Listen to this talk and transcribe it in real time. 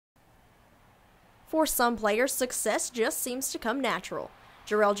For some players, success just seems to come natural.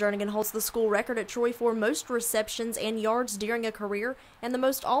 Jerrel Jernigan holds the school record at Troy for most receptions and yards during a career and the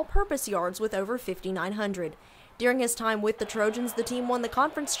most all-purpose yards with over 5,900. During his time with the Trojans, the team won the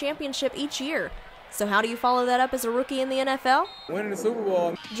conference championship each year. So how do you follow that up as a rookie in the NFL? Winning the Super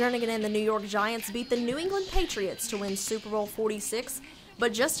Bowl. Jernigan and the New York Giants beat the New England Patriots to win Super Bowl 46,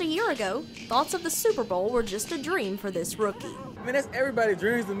 but just a year ago, thoughts of the Super Bowl were just a dream for this rookie. I mean, that's everybody's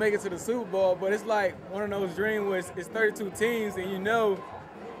dreams to make it to the Super Bowl, but it's like one of those dreams where it's 32 teams, and you know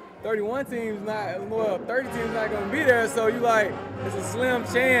 31 teams not, well, 30 teams not going to be there, so you like, it's a slim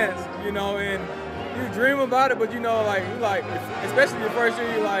chance, you know, and you dream about it, but you know, like, especially your first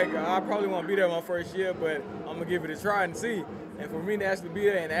year, you're like, I probably won't be there my first year, but I'm going to give it a try and see. And for me to actually be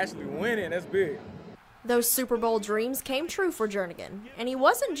there and actually win it, that's big. Those Super Bowl dreams came true for Jernigan, and he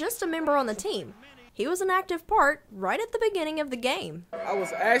wasn't just a member on the team. He was an active part right at the beginning of the game. I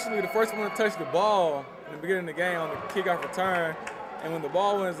was actually the first one to touch the ball in the beginning of the game on the kickoff return. And when the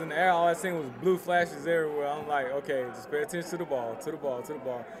ball was in the air, all I seen was blue flashes everywhere. I'm like, okay, just pay attention to the ball, to the ball, to the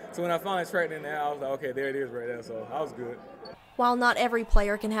ball. So when I finally tracked it in the air, I was like, okay, there it is right there. So I was good. While not every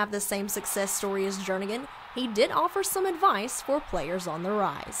player can have the same success story as Jernigan, he did offer some advice for players on the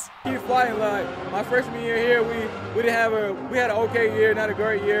rise. Keep fighting. Like my freshman year here, we had an okay year, not a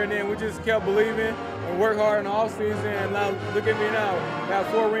great year, and then we just kept believing and worked hard in the offseason. And now look at me now, got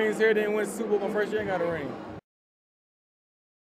 4 rings here, then went to Super Bowl my first year and got a ring.